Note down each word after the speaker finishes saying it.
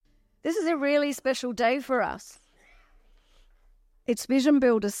This is a really special day for us. It's Vision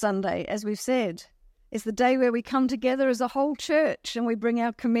Builders Sunday, as we've said. It's the day where we come together as a whole church and we bring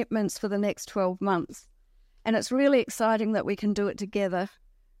our commitments for the next 12 months. And it's really exciting that we can do it together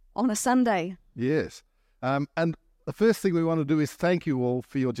on a Sunday. Yes. And the first thing we want to do is thank you all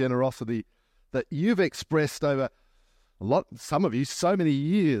for your generosity that you've expressed over some of you, so many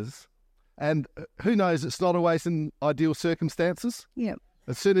years. And who knows, it's not always in ideal circumstances. Yeah.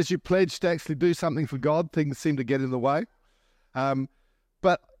 As soon as you pledge to actually do something for God, things seem to get in the way.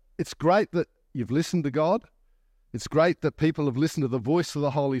 But it's great that you've listened to God. It's great that people have listened to the voice of the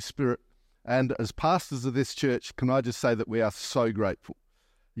Holy Spirit. And as pastors of this church, can I just say that we are so grateful.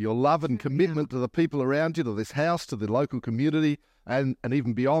 Your love and commitment to the people around you, to this house, to the local community, and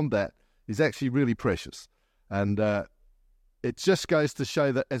even beyond that is actually really precious. And it just goes to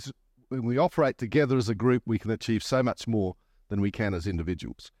show that when we operate together as a group, we can achieve so much more than we can as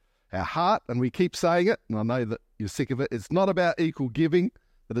individuals. Our heart, and we keep saying it, and I know that you're sick of it, it's not about equal giving,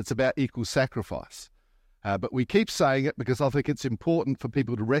 but it's about equal sacrifice. But we keep saying it because I think it's important for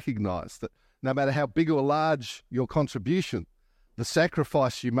people to recognise that no matter how big or large your contribution, the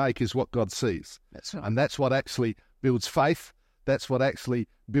sacrifice you make is what God sees. That's right. And that's what actually builds faith. That's what actually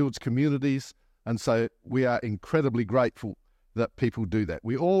builds communities. And so we are incredibly grateful that people do that.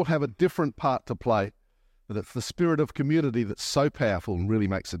 We all have a different part to play, but it's the spirit of community that's so powerful and really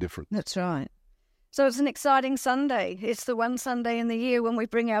makes a difference. That's right. So it's an exciting Sunday. It's the one Sunday in the year when we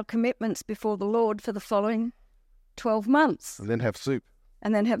bring our commitments before the Lord for the following 12 months. And then have soup.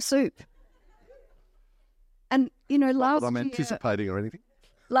 And you know, Not that I'm anticipating or anything.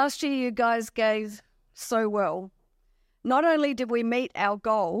 Last year you guys gave so well. Not only did we meet our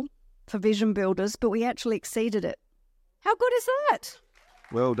goal for Vision Builders, but we actually exceeded it. How good is that?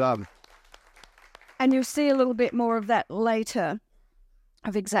 Well done. And you'll see a little bit more of that later,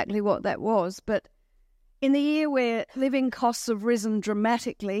 of exactly what that was. But in the year where living costs have risen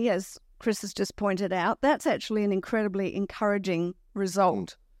dramatically, as Chris has just pointed out, that's actually an incredibly encouraging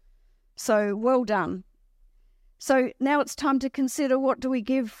result. So well done. So now it's time to consider, what do we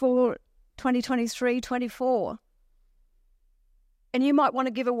give for 2023-24? And you might want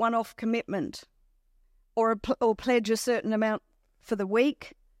to give a one-off commitment or pledge a certain amount for the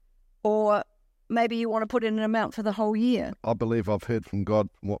week, or maybe you want to put in an amount for the whole year. I believe I've heard from God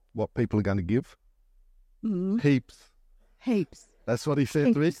what people are going to give. Heaps. That's what he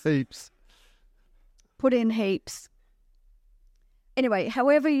said to me, heaps. Put in heaps. Anyway,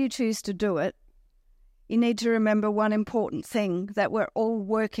 however you choose to do it, you need to remember one important thing, that we're all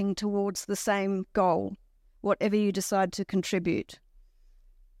working towards the same goal, whatever you decide to contribute.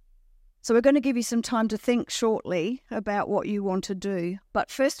 So we're going to give you some time to think shortly about what you want to do. But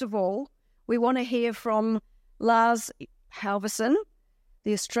first of all, we want to hear from Lars Halverson,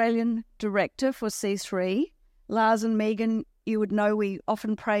 the Australian Director for C3. Lars and Megan, you would know we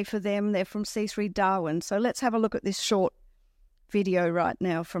often pray for them. They're from C3 Darwin. So let's have a look at this short video right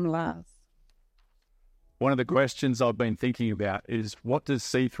now from Lars. One of the questions I've been thinking about is, what does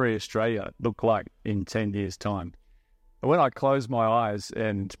C3 Australia look like in 10 years' time? And when I close my eyes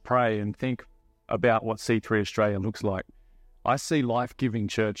and pray and think about what C3 Australia looks like, I see life-giving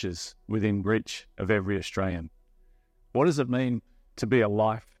churches within reach of every Australian. What does it mean to be a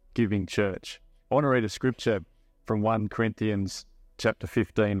life-giving church? I want to read a scripture from 1 Corinthians chapter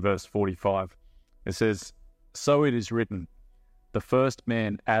 15, verse 45. It says, "So it is written, the first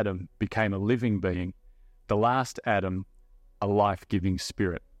man, Adam, became a living being, the last Adam, a life-giving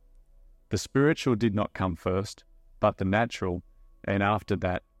spirit. The spiritual did not come first, but the natural, and after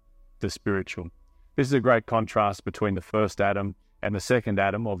that, the spiritual." This is a great contrast between the first Adam and the second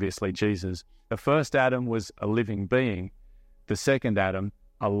Adam, obviously Jesus. The first Adam was a living being. The second Adam,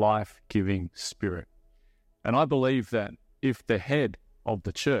 a life-giving spirit. And I believe that if the head of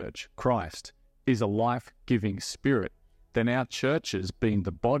the church, Christ, is a life-giving spirit, then our churches, being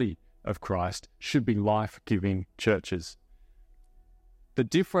the body of Christ, should be life-giving churches. The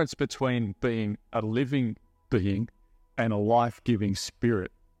difference between being a living being and a life-giving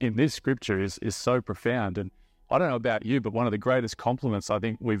spirit in this scripture is so profound. And I don't know about you, but one of the greatest compliments I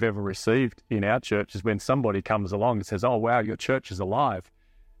think we've ever received in our church is when somebody comes along and says, "Oh, wow, your church is alive."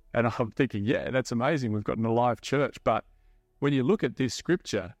 And I'm thinking, yeah, that's amazing. We've got an alive church. But when you look at this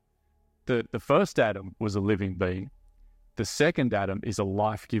scripture, the first Adam was a living being. The second Adam is a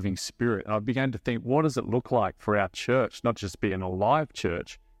life-giving spirit. And I began to think, what does it look like for our church, not just be an alive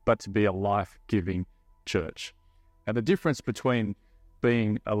church, but to be a life-giving church? And the difference between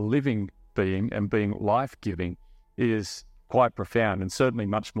being a living being and being life-giving is quite profound, and certainly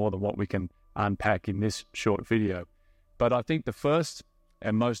much more than what we can unpack in this short video. But I think the first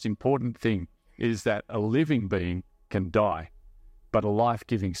and most important thing is that a living being can die, but a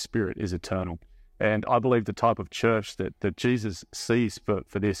life-giving spirit is eternal. And I believe the type of church that Jesus sees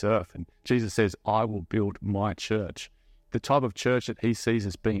for this earth, and Jesus says, I will build my church. The type of church that he sees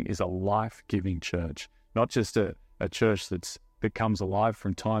as being is a life-giving church, not just a church that comes alive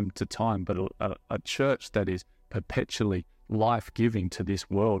from time to time, but a church that is perpetually life-giving to this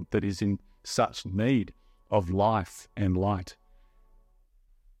world that is in such need of life and light.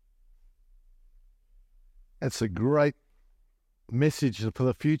 It's a great message for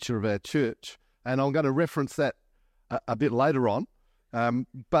the future of our church, and I'm going to reference that a bit later on.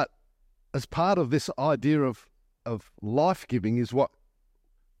 But as part of this idea of life-giving is what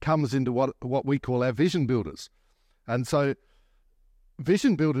comes into what we call our vision builders. And so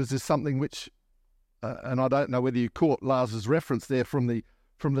vision builders is something which, and I don't know whether you caught Lars's reference there from the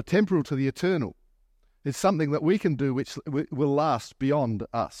temporal to the eternal. It's something that we can do which will last beyond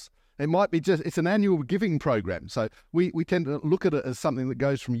us. It might be it's an annual giving program. So we tend to look at it as something that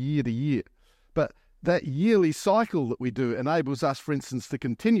goes from year to year. But that yearly cycle that we do enables us, for instance, to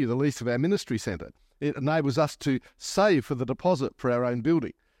continue the lease of our ministry centre. It enables us to save for the deposit for our own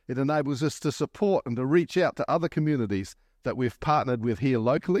building. It enables us to support and to reach out to other communities that we've partnered with here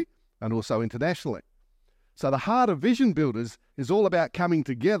locally and also internationally. So the heart of Vision Builders is all about coming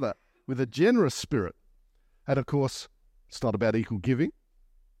together with a generous spirit. And of course, it's not about equal giving.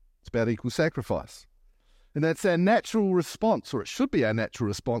 It's about equal sacrifice. And that's our natural response, or it should be our natural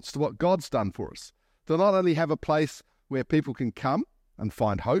response to what God's done for us. To not only have a place where people can come and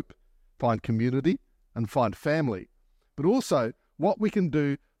find hope, find community, and find family, but also what we can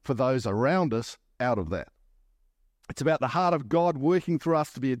do for those around us out of that. It's about the heart of God working through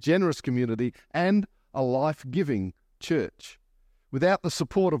us to be a generous community and a life-giving church. Without the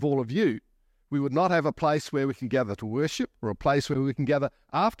support of all of you, we would not have a place where we can gather to worship, or a place where we can gather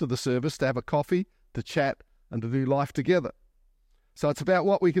after the service to have a coffee, to chat, and to do life together. So it's about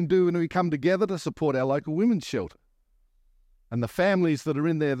what we can do when we come together to support our local women's shelter and the families that are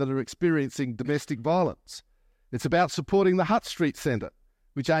in there that are experiencing domestic violence. It's about supporting the Hutt Street Centre,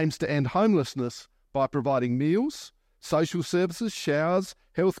 which aims to end homelessness by providing meals, social services, showers,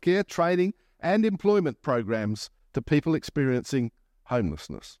 healthcare, training, and employment programs to people experiencing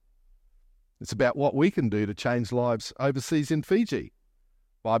homelessness. It's about what we can do to change lives overseas in Fiji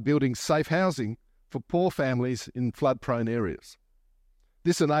by building safe housing for poor families in flood-prone areas.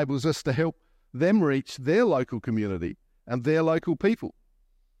 This enables us to help them reach their local community and their local people.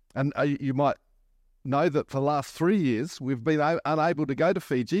 And you might know that for the last 3 years, we've been unable to go to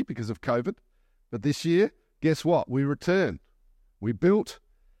Fiji because of COVID. But this year, guess what? We returned. We built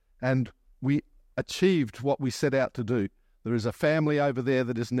and we achieved what we set out to do. There is a family over there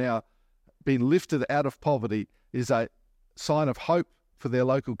that has now been lifted out of poverty, is a sign of hope for their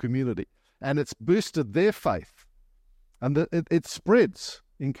local community. And it's boosted their faith. And it spreads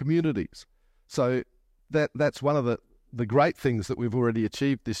in communities. So that's one of the great things that we've already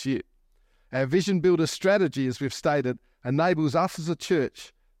achieved this year. Our Vision Builder strategy, as we've stated, enables us as a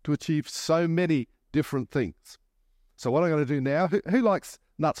church to achieve so many different things. So what I'm going to do now, who likes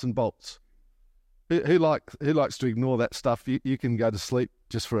nuts and bolts? Who likes to ignore that stuff? You can go to sleep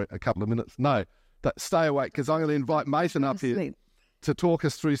just for a couple of minutes. No, stay awake, because I'm going to invite Mason up here to talk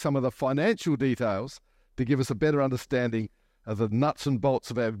us through some of the financial details to give us a better understanding of the nuts and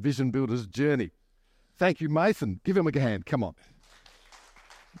bolts of our Vision Builders journey. Thank you, Mason. Give him a hand. Come on.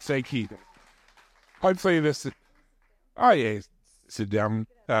 Thank you. Hopefully this... Oh, yeah. Sit down.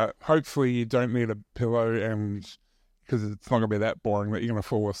 Hopefully you don't need a pillow, and because it's not going to be that boring that you're going to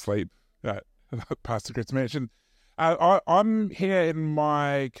fall asleep. Pastor Chris mentioned. I'm here in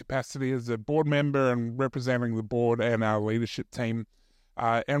my capacity as a board member and representing the board and our leadership team.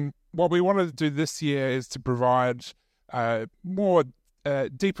 And what we wanted to do this year is to provide more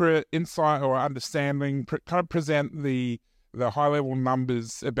deeper insight or understanding, kind of present the high-level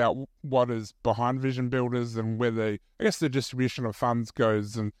numbers about what is behind Vision Builders and where the distribution of funds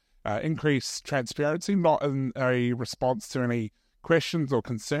goes, and increase transparency, not in a response to any questions or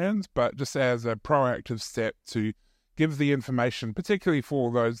concerns, but just as a proactive step to give the information, particularly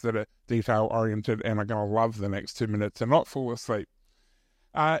for those that are detail-oriented and are going to love the next 2 minutes and not fall asleep.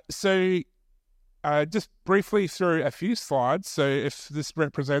 Just briefly through a few slides. So if this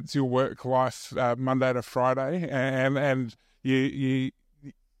represents your work life Monday to Friday, and you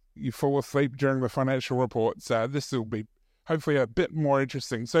fall asleep during the financial reports, this will be hopefully a bit more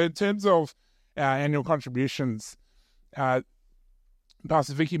interesting. So in terms of our annual contributions,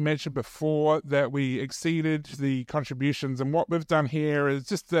 Pastor Vicki mentioned before that we exceeded the contributions, and what we've done here is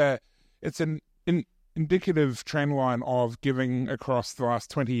just it's an indicative trend line of giving across the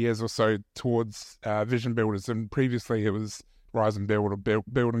last 20 years or so towards vision builders, and previously it was Rise and Build or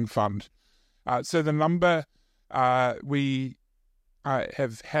Building Fund. So the number we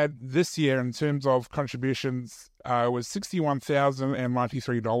have had this year in terms of contributions was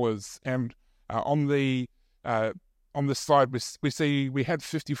 $61,093, and on the slide we see we had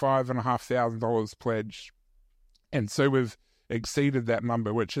 $55,500 pledged, and so we've exceeded that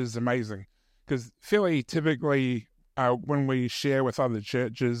number, which is amazing. Because fairly typically, when we share with other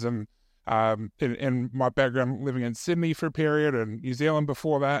churches, and in my background living in Sydney for a period and New Zealand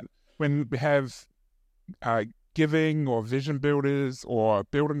before that, when we have giving or vision builders or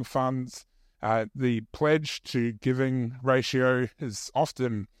building funds, the pledge to giving ratio is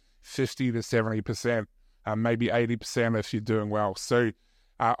often 50 to 70%, maybe 80% if you're doing well. So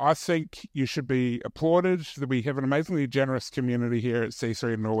I think you should be applauded that we have an amazingly generous community here at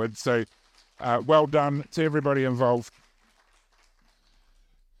C3 Norwood. So well done to everybody involved.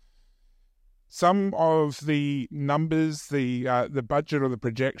 Some of the numbers, the budget or the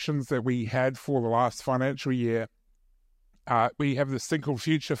projections that we had for the last financial year, we have this thing called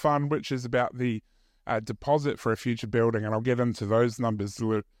Future Fund, which is about the deposit for a future building, and I'll get into those numbers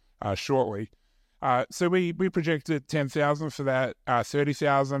shortly. So we projected $10,000 for that,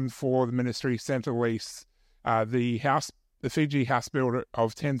 $30,000 for the ministry centre lease, the Fiji house builder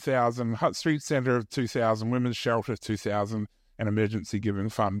of $10,000, Hutt Street Centre of $2,000, Women's Shelter $2,000, and Emergency Giving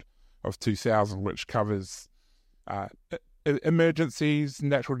Fund of $2,000, which covers emergencies,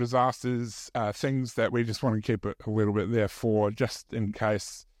 natural disasters, things that we just want to keep it a little bit there for, just in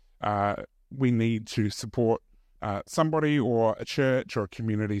case we need to support somebody or a church or a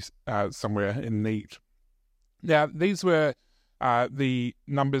community somewhere in need. Now, these were the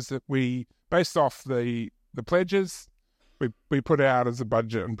numbers that we, based off the pledges, we put out as a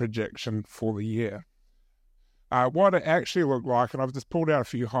budget and projection for the year. What it actually looked like, and I've just pulled out a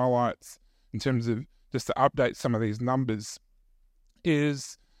few highlights in terms of just to update some of these numbers,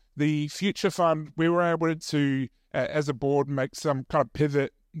 is the Future Fund. We were able to, as a board, make some kind of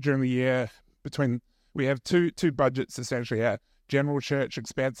pivot during the year between, we have two budgets essentially, our general church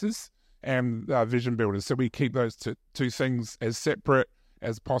expenses and vision builders. So we keep those two things as separate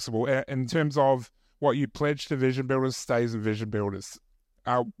as possible. In terms of what you pledge to vision builders stays in vision builders.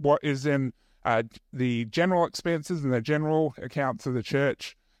 What is in the general expenses and the general accounts of the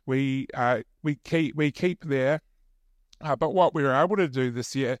church, we keep there. But what we were able to do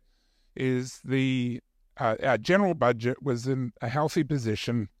this year is our general budget was in a healthy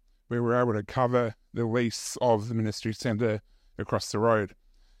position. We were able to cover the lease of the ministry centre across the road.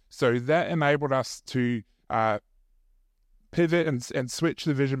 So that enabled us to pivot and switch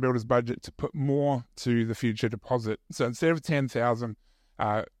the vision builders budget to put more to the future deposit. So instead of $10,000,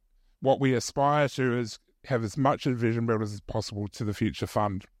 what we aspire to is have as much of vision builders as possible to the future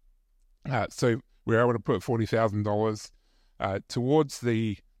fund. So we're able to put $40,000 towards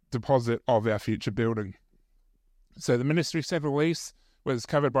the deposit of our future building. So the ministry centre lease was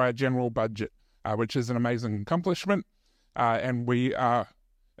covered by a general budget, which is an amazing accomplishment, and we are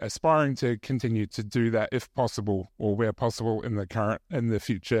aspiring to continue to do that if possible, or where possible in the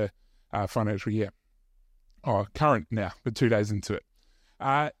future financial year, or current now, but 2 days into it.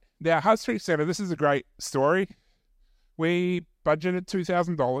 Now, Hutt Street Centre, this is a great story. We budgeted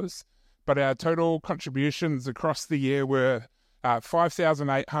 $2,000, but our total contributions across the year were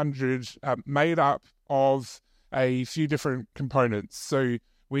 $5,800, made up of a few different components. So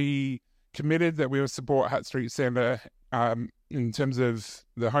we committed that we would support Hutt Street Centre in terms of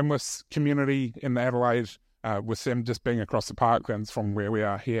the homeless community in Adelaide, with them just being across the parklands from where we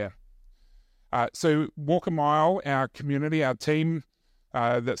are here. So Walk a Mile, our community, our team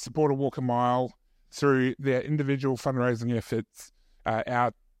that supported Walk a Mile through their individual fundraising efforts,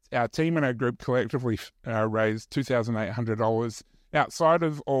 our team and our group collectively raised $2,800 outside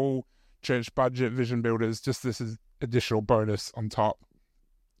of all church budget vision builders. Just this is additional bonus on top.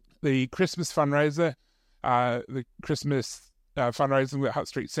 The Christmas fundraiser, the Christmas fundraising that Hutt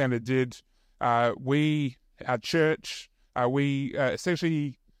Street Centre did, our church, we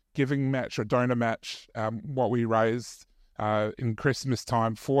essentially giving match or donor match what we raised in Christmas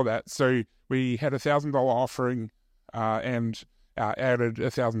time for that. So we had $1,000 offering and added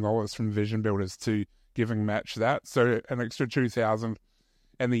 $1,000 from Vision Builders to giving match that, so an extra $2,000.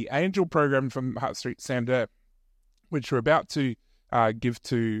 And the Angel program from Hutt Street Centre, which we're about to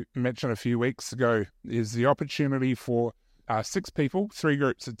mention a few weeks ago, is the opportunity for 6 people, 3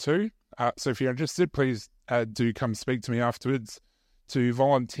 groups of 2. So if you're interested, please do come speak to me afterwards, to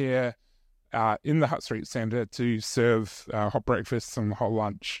volunteer in the Hutt Street Centre to serve hot breakfasts and hot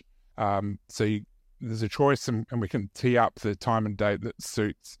lunch. So there's a choice, and we can tee up the time and date that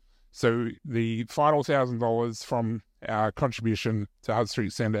suits. So the final $1,000 from our contribution to Hutt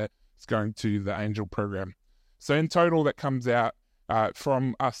Street Centre is going to the Angel program. So in total, that comes out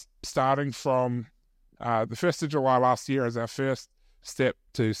from us starting from the 1st of July last year as our first step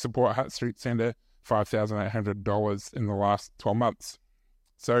to support Hutt Street Centre, $5,800 in the last 12 months.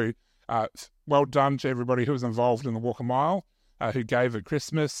 So well done to everybody who was involved in the Walk a Mile, who gave at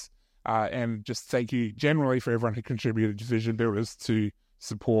Christmas, and just thank you generally for everyone who contributed to Vision Builders to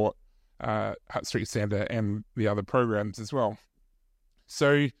support Hutt Street Centre and the other programs as well.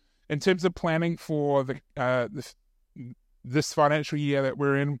 So in terms of planning for this financial year that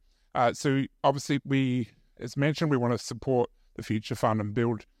we're in, so obviously as mentioned, we want to support the Future Fund and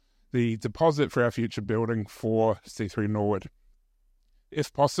build the deposit for our future building for C3 Norwood.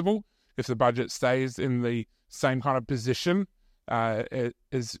 If possible, if the budget stays in the same kind of position, it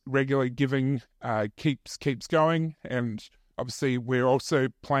is regularly giving keeps going, and obviously we're also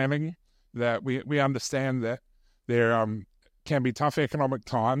planning that we understand that there can be tough economic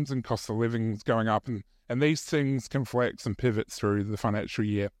times and cost of living is going up, and these things can flex and pivot through the financial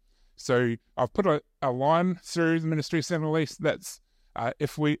year. So I've put a line through the Ministry Centre lease that's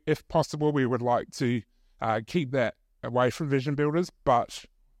if possible, we would like to keep that away from Vision Builders, but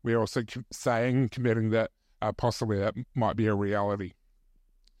we're also committing that possibly that might be a reality.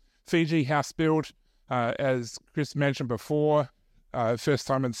 Fiji house build, as Chris mentioned before, first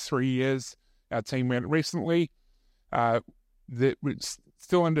time in 3 years. Our team went recently. We're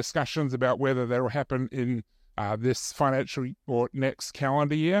still in discussions about whether that will happen in this financial or next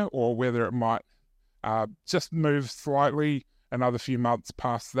calendar year, or whether it might just move slightly another few months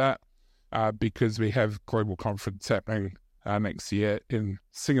past that, because we have global conference happening next year in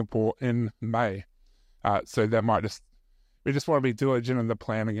Singapore in May. So that might we just want to be diligent in the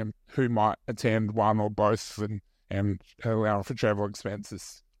planning and who might attend one or both, and allow for travel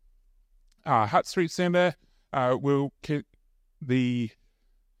expenses. Hutt Street Centre will continue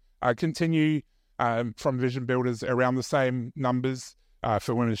from Vision Builders around the same numbers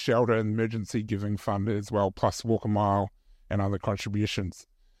for Winners Shelter and Emergency Giving Fund as well, plus Walk a Mile and other contributions.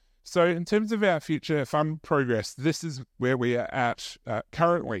 So in terms of our future fund progress, this is where we are at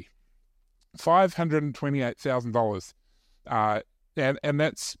currently, $528,000. And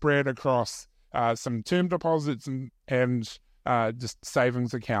that's spread across some term deposits and just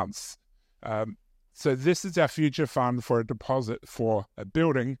savings accounts. So this is our future fund for a deposit for a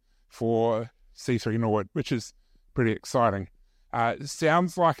building for C3 Norwood, which is pretty exciting. It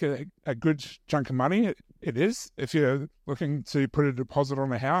sounds like a good chunk of money. It is. If you're looking to put a deposit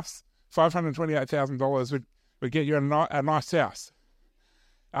on a house, $528,000 would get you a nice house.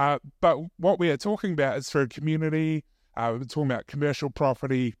 But what we are talking about is for a community. We're talking about commercial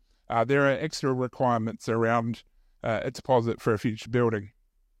property. There are extra requirements around a deposit for a future building.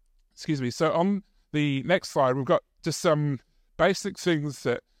 Excuse me. So on the next slide, we've got just some basic things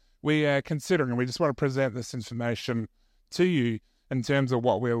that we are considering, and we just want to present this information to you in terms of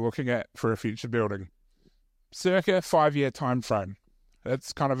what we're looking at for a future building. Circa 5-year time frame.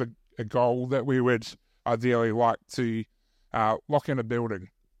 That's kind of a goal that we would ideally like to lock in a building.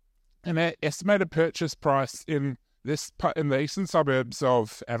 And our estimated purchase price in the eastern suburbs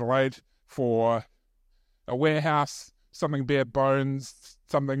of Adelaide for a warehouse, something bare bones,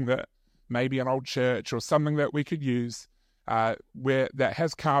 something that maybe an old church or something that we could use where that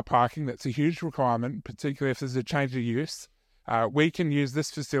has car parking. That's a huge requirement, particularly if there's a change of use. We can use this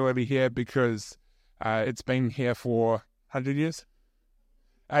facility here because it's been here for 100 years,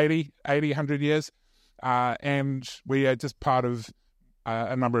 100 years, and we are just part of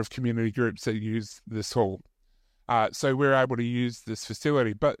a number of community groups that use this hall. So we're able to use this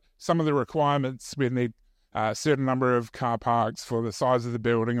facility. But some of the requirements, we need a certain number of car parks for the size of the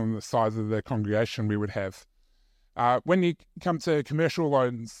building and the size of the congregation we would have. When you come to commercial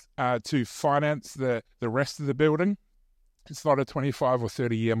loans to finance the rest of the building, it's not a 25 or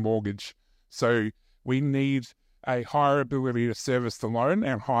 30-year mortgage. So we need a higher ability to service the loan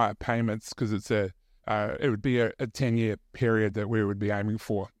and higher payments because it would be a 10-year period that we would be aiming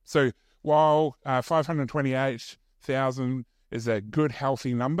for. So while $528,000 is a good,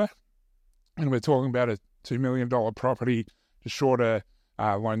 healthy number, and we're talking about a $2 million property, to shorter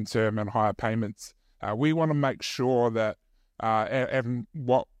loan term and higher payments, we want to make sure that, and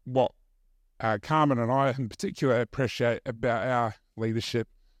what Carmen and I in particular appreciate about our leadership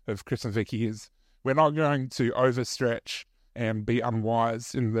of Chris and Vicki is we're not going to overstretch and be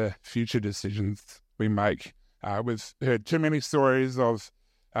unwise in the future decisions we make. We've heard too many stories of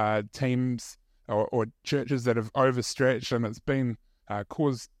teams or churches that have overstretched, and it's been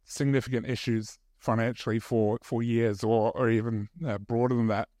caused significant issues financially for years or even broader than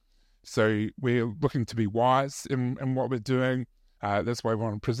that. So we're looking to be wise in what we're doing. That's why we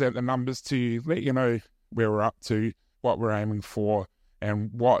want to present the numbers to you, let you know where we're up to, what we're aiming for,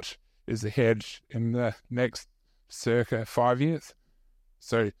 and what is ahead in the next circa 5 years.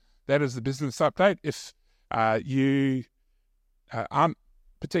 So that is the business update. If you aren't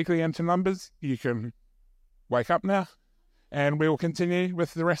particularly into numbers, you can wake up now, and we will continue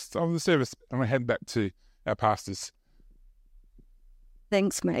with the rest of the service. And we'll head back to our pastors.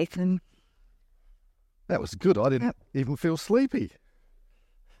 Thanks, Nathan. That was good. I didn't even feel sleepy.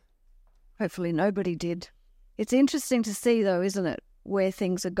 Hopefully nobody did. It's interesting to see, though, isn't it, where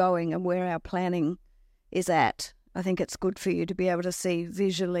things are going and where our planning is at. I think it's good for you to be able to see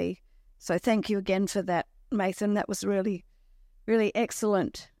visually. So thank you again for that, Nathan. That was really, really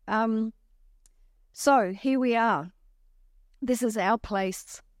excellent. So here we are. This is our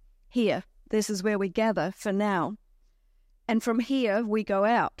place here. This is where we gather for now. And from here, we go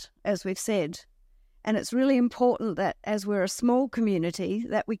out, as we've said. And it's really important that as we're a small community,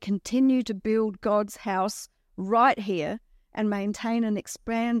 that we continue to build God's house right here and maintain and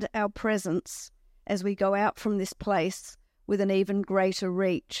expand our presence as we go out from this place with an even greater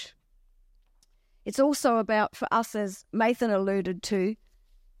reach. It's also about, for us, as Nathan alluded to,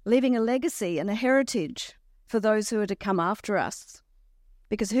 leaving a legacy and a heritage for those who are to come after us.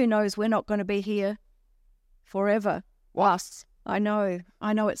 Because who knows, we're not going to be here forever. Us. I know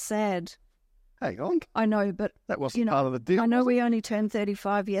it's sad. Hang on. I know, but that wasn't part of the deal. I know we only turned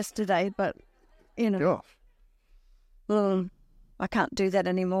 35 yesterday, but, I can't do that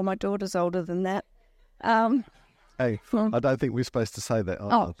anymore. My daughter's older than that. Hey, I don't think we're supposed to say that.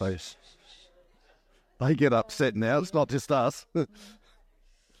 They get upset now. It's not just us.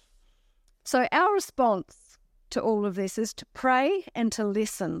 So our response to all of this is to pray and to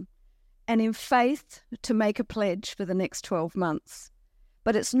listen, and in faith to make a pledge for the next 12 months.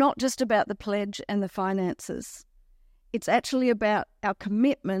 But it's not just about the pledge and the finances. It's actually about our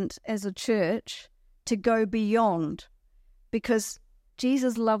commitment as a church to go beyond, because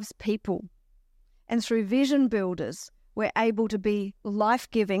Jesus loves people. And through Vision Builders, we're able to be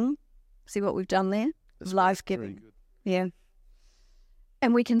life-giving. See what we've done there? Life-giving. Yeah.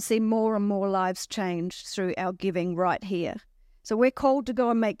 And we can see more and more lives change through our giving right here. So we're called to go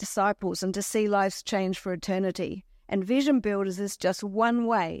and make disciples and to see lives change for eternity. And Vision Builders is just one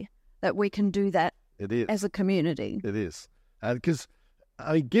way that we can do that. It is. As a community. It is. Because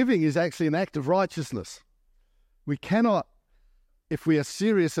giving is actually an act of righteousness. We cannot, if we are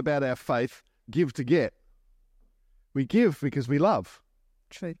serious about our faith, give to get. We give because we love.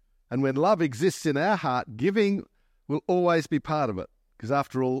 True. And when love exists in our heart, giving will always be part of it. Because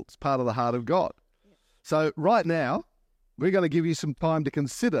after all, it's part of the heart of God. Yeah. So right now, we're going to give you some time to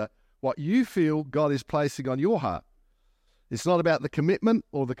consider what you feel God is placing on your heart. It's not about the commitment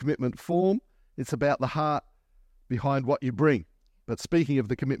or the commitment form. It's about the heart behind what you bring. But speaking of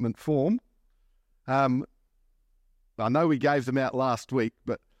the commitment form, I know we gave them out last week,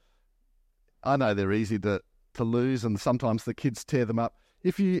 but I know they're easy to lose, and sometimes the kids tear them up.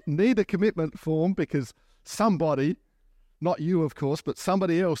 If you need a commitment form because somebody, not you of course, but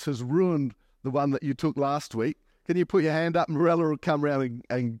somebody else has ruined the one that you took last week, can you put your hand up and Morella will come around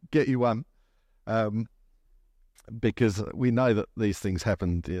and get you one? Because we know that these things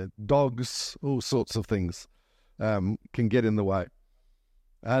happen. Dogs, all sorts of things can get in the way.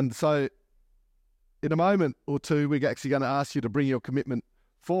 And so in a moment or two, we're actually going to ask you to bring your commitment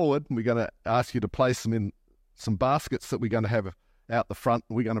forward. We're going to ask you to place them in some baskets that we're going to have out the front,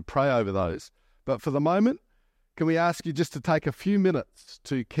 and we're going to pray over those. But for the moment, can we ask you just to take a few minutes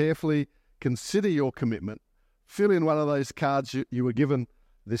to carefully consider your commitment, fill in one of those cards you were given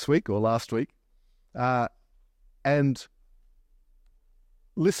this week or last week, and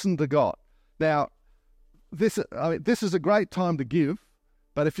listen to God. Now, this is a great time to give,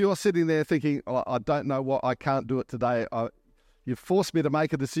 but if you're sitting there thinking, I don't know what, I can't do it today, you've forced me to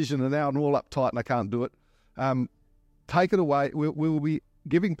make a decision and now I'm all uptight and I can't do it, take it away. We'll be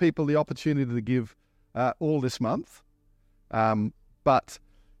giving people the opportunity to give all this month, but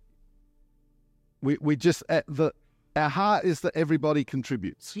we just, our heart is that everybody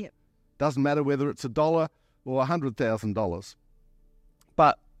contributes. Yep. Doesn't matter whether it's $1 or $100,000.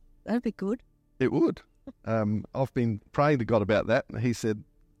 But that'd be good. It would. I've been praying to God about that, and He said,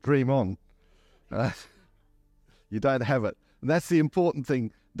 "Dream on." You don't have it, and that's the important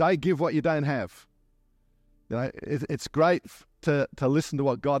thing. Don't give what you don't have. You know, it's great to listen to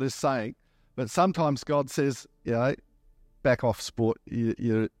what God is saying, but sometimes God says, back off, sport.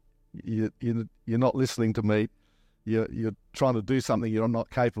 You're not listening to me. You're trying to do something you're not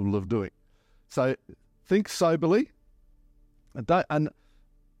capable of doing. So think soberly, and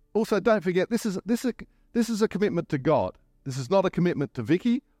also don't forget this is a commitment to God. This is not a commitment to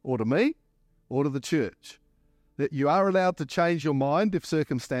Vicki or to me or to the church. That you are allowed to change your mind if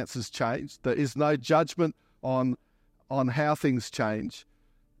circumstances change. There is no judgment on how things change.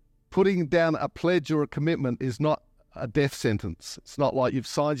 Putting down a pledge or a commitment is not a death sentence. It's not like you've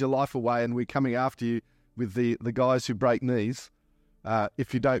signed your life away and we're coming after you with the guys who break knees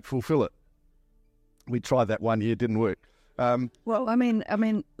if you don't fulfill it. We tried that one year, didn't work. Well, I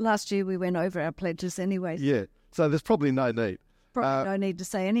mean, last year we went over our pledges anyway. Yeah, so there's probably no need. Probably no need to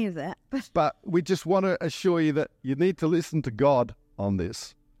say any of that. But we just want to assure you that you need to listen to God on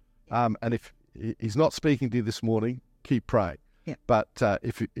this. And if He's not speaking to you this morning, keep praying. Yeah. But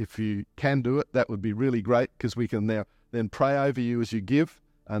if you can do it, that would be really great, because we can now then pray over you as you give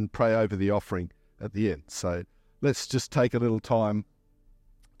and pray over the offering at the end. So let's just take a little time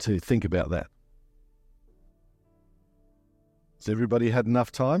to think about that. Has everybody had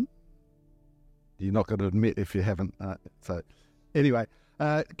enough time? You're not going to admit if you haven't. So anyway,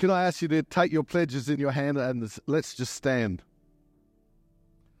 can I ask you to take your pledges in your hand and let's just stand.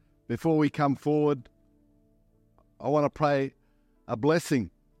 Before we come forward, I want to pray a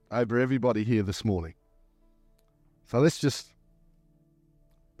blessing over everybody here this morning. So let's just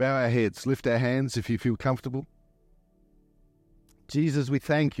bow our heads, lift our hands if you feel comfortable. Jesus, we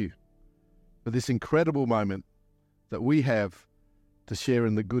thank you for this incredible moment that we have to share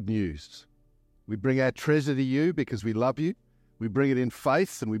in the good news. We bring our treasure to you because we love you. We bring it in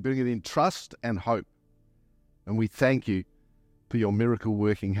faith and we bring it in trust and hope. And we thank you for your miracle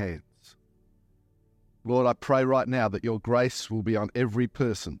working hands. Lord, I pray right now that your grace will be on every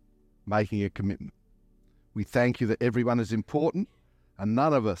person making a commitment. We thank you that everyone is important and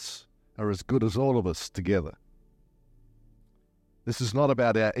none of us are as good as all of us together. This is not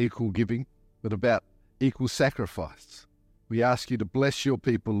about our equal giving, but about equal sacrifice. We ask you to bless your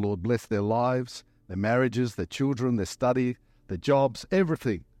people, Lord. Bless their lives, their marriages, their children, their study, their jobs,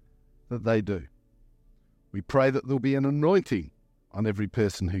 everything that they do. We pray that there'll be an anointing on every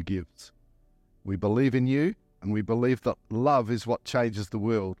person who gives. We believe in you, and we believe that love is what changes the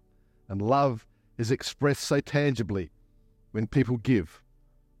world, and love is expressed so tangibly when people give,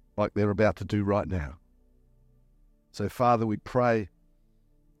 like they're about to do right now. So, Father, we pray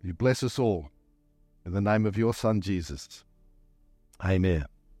you bless us all in the name of your Son, Jesus. Amen.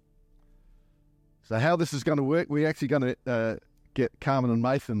 So how this is going to work, we're actually going to get Carmen and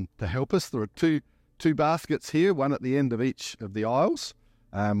Nathan to help us. There are two baskets here, one at the end of each of the aisles.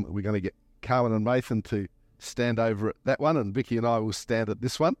 We're going to get Carmen and Nathan to stand over at that one, and Vicki and I will stand at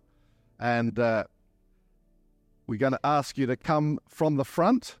this one. And we're going to ask you to come from the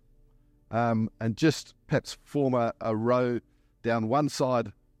front and just perhaps form a row down one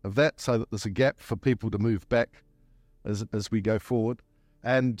side of that so that there's a gap for people to move back as we go forward.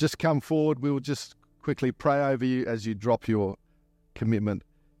 And just come forward. We'll just quickly pray over you as you drop your commitment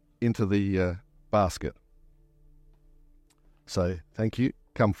into the basket. So thank you.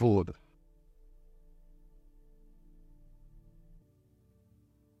 Come forward.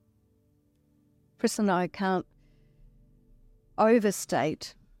 Chris and I can't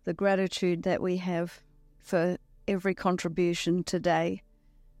overstate the gratitude that we have for every contribution today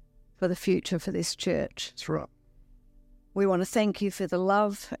for the future for this church. That's right. We want to thank you for the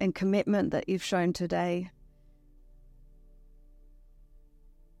love and commitment that you've shown today.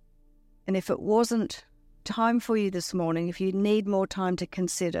 And if it wasn't time for you this morning, if you need more time to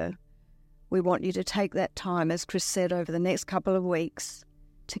consider, we want you to take that time, as Chris said, over the next couple of weeks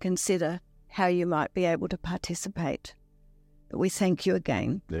to consider how you might be able to participate. But we thank you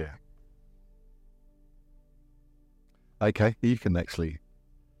again. Yeah. Okay, you can actually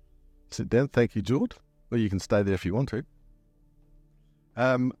sit down. Thank you, George. Or you can stay there if you want to.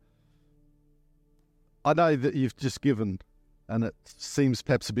 I know that you've just given, and it seems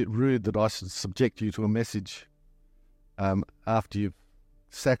perhaps a bit rude that I should subject you to a message after you've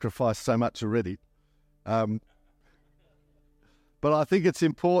sacrificed so much already. But I think it's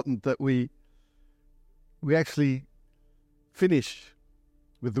important that we actually finish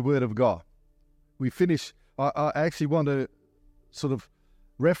with the Word of God. We finish. I actually want to sort of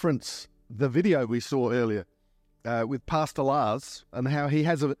reference the video we saw earlier with Pastor Lars and how he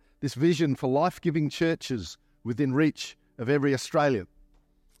has this vision for life-giving churches within reach of every Australian.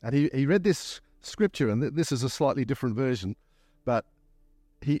 And he read this scripture, and this is a slightly different version, but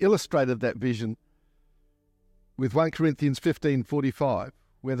he illustrated that vision with 1 Corinthians 15:45,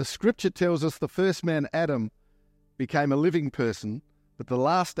 where the scripture tells us the first man, Adam, became a living person, but the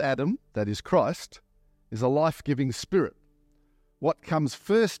last Adam, that is Christ, is a life-giving spirit. what comes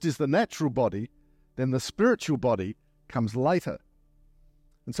first is the natural body, then the spiritual body comes later.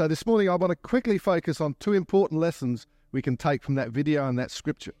 And so this morning I want to quickly focus on two important lessons we can take from that video and that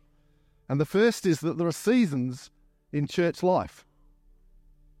scripture. And the first is that there are seasons in church life.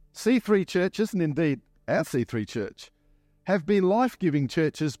 C3 churches, and indeed our C3 church, have been life-giving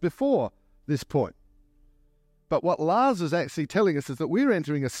churches before this point. But what Lars is actually telling us is that we're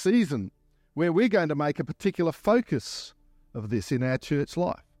entering a season where we're going to make a particular focus of this in our church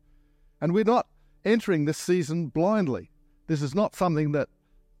life. And we're not entering this season blindly. This is not something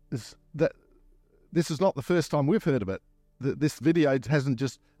this is not the first time we've heard of it. This video hasn't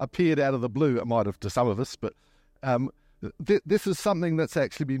just appeared out of the blue. It might have to some of us, but this is something that's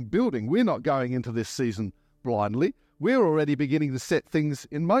actually been building. We're not going into this season blindly. We're already beginning to set things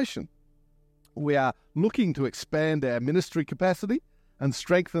in motion. We are looking to expand our ministry capacity and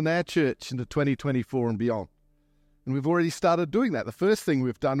strengthen our church into 2024 and beyond. And we've already started doing that. The first thing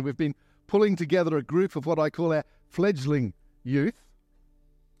we've done, we've been pulling together a group of what I call our fledgling youth.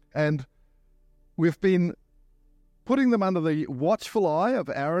 And we've been putting them under the watchful eye of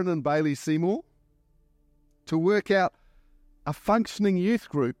Aaron and Bailey Seymour to work out a functioning youth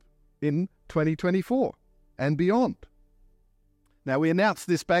group in 2024 and beyond. Now, we announced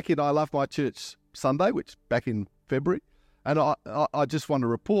this back in I Love My Church Sunday, which back in February, and I just want to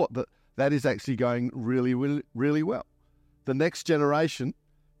report that is actually going really, really, really well. The next generation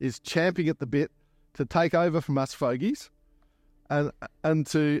is champing at the bit to take over from us fogies and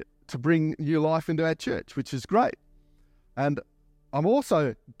to bring new life into our church, which is great. And I'm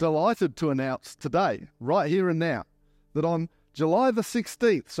also delighted to announce today, right here and now, that on July the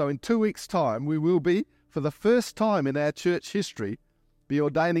 16th, so in 2 weeks' time, we will be, for the first time in our church history, be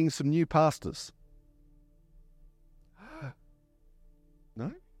ordaining some new pastors.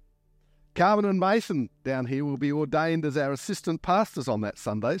 No? Carmen and Mason down here will be ordained as our assistant pastors on that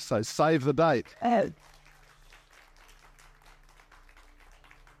Sunday, so save the date.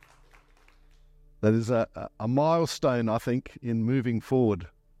 That is a milestone, I think, in moving forward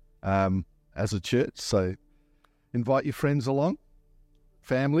as a church. So invite your friends along,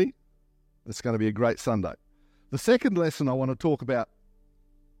 family. It's going to be a great Sunday. The second lesson I want to talk about,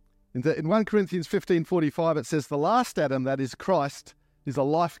 in 1 Corinthians 15:45, it says, the last Adam, that is Christ, is a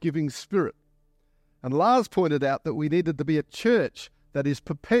life-giving spirit. And Lars pointed out that we needed to be a church that is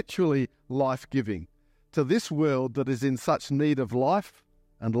perpetually life-giving to this world that is in such need of life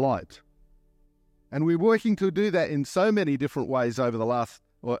and light. And we're working to do that in so many different ways over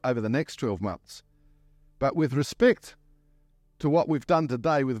the next 12 months. But with respect to what we've done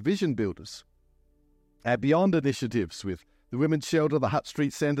today with Vision Builders, our Beyond initiatives with the Women's Shelter, the Hutt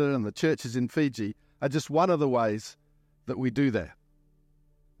Street Centre and the churches in Fiji are just one of the ways that we do that.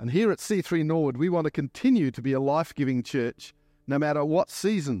 And here at C3 Norwood, we want to continue to be a life-giving church no matter what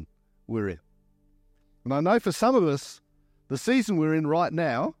season we're in. And I know for some of us, the season we're in right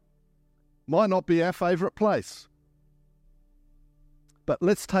now might not be our favourite place. But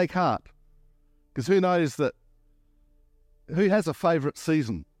let's take heart, because who knows that, who has a favourite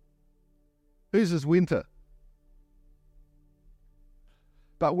season? Whose is winter?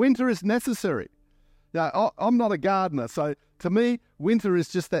 But winter is necessary. Now, I'm not a gardener, so to me, winter is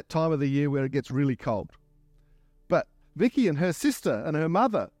just that time of the year where it gets really cold. But Vicki and her sister and her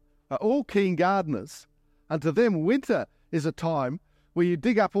mother are all keen gardeners, and to them, winter is a time where you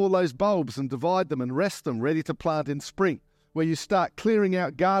dig up all those bulbs and divide them and rest them ready to plant in spring, where you start clearing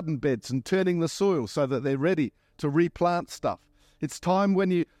out garden beds and turning the soil so that they're ready to replant stuff. It's time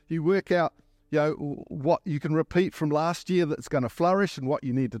when you work out, what you can repeat from last year that's going to flourish and what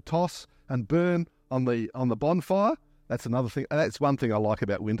you need to toss and burn on the bonfire. That's another thing. That's one thing I like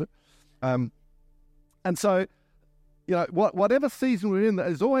about winter. And so, whatever season we're in,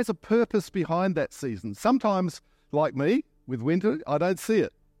 there's always a purpose behind that season. Sometimes, like me, with winter, I don't see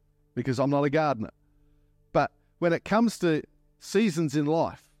it because I'm not a gardener. But when it comes to seasons in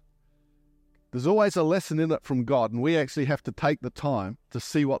life, there's always a lesson in it from God, and we actually have to take the time to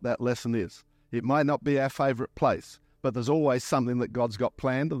see what that lesson is. It might not be our favourite place, but there's always something that God's got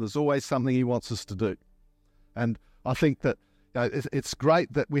planned, and there's always something He wants us to do. And I think that it's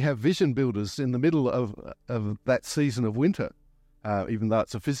great that we have Vision Builders in the middle of that season of winter, even though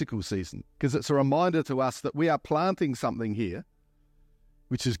it's a physical season, because it's a reminder to us that we are planting something here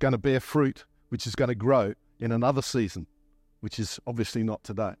which is going to bear fruit, which is going to grow in another season, which is obviously not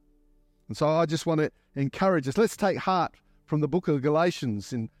today. And so I just want to encourage us. Let's take heart from the book of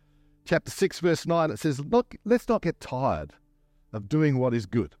Galatians in chapter 6, verse 9. It says, "Look, let's not get tired of doing what is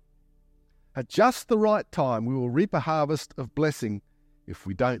good. At just the right time, we will reap a harvest of blessing if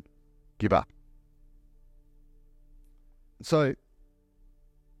we don't give up." So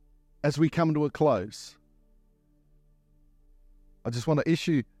as we come to a close, I just want to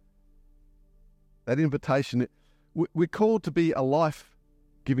issue that invitation. We're called to be a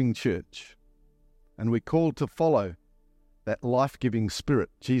life-giving church, and we're called to follow that life-giving Spirit,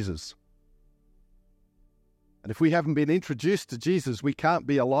 Jesus. And if we haven't been introduced to Jesus, we can't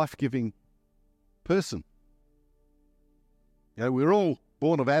be a life-giving person. You know, we're all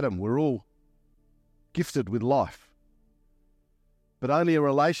born of Adam. We're all gifted with life. But only a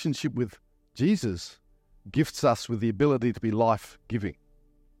relationship with Jesus gifts us with the ability to be life-giving.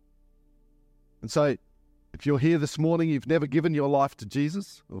 And so, if you're here this morning, you've never given your life to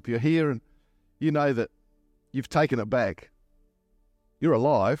Jesus, or if you're here and you know that you've taken it back, you're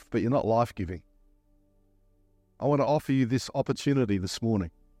alive, but you're not life-giving. I want to offer you this opportunity this morning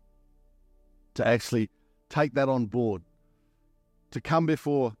to actually take that on board, to come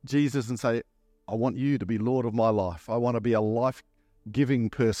before Jesus and say, I want you to be Lord of my life. I want to be a life-giving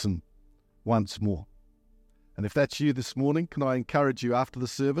person once more. And if that's you this morning, can I encourage you after the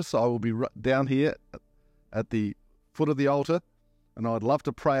service? I will be down here at the foot of the altar, and I'd love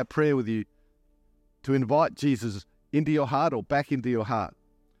to pray a prayer with you to invite Jesus into your heart or back into your heart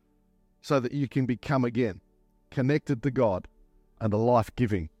so that you can become again connected to God and a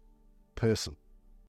life-giving person.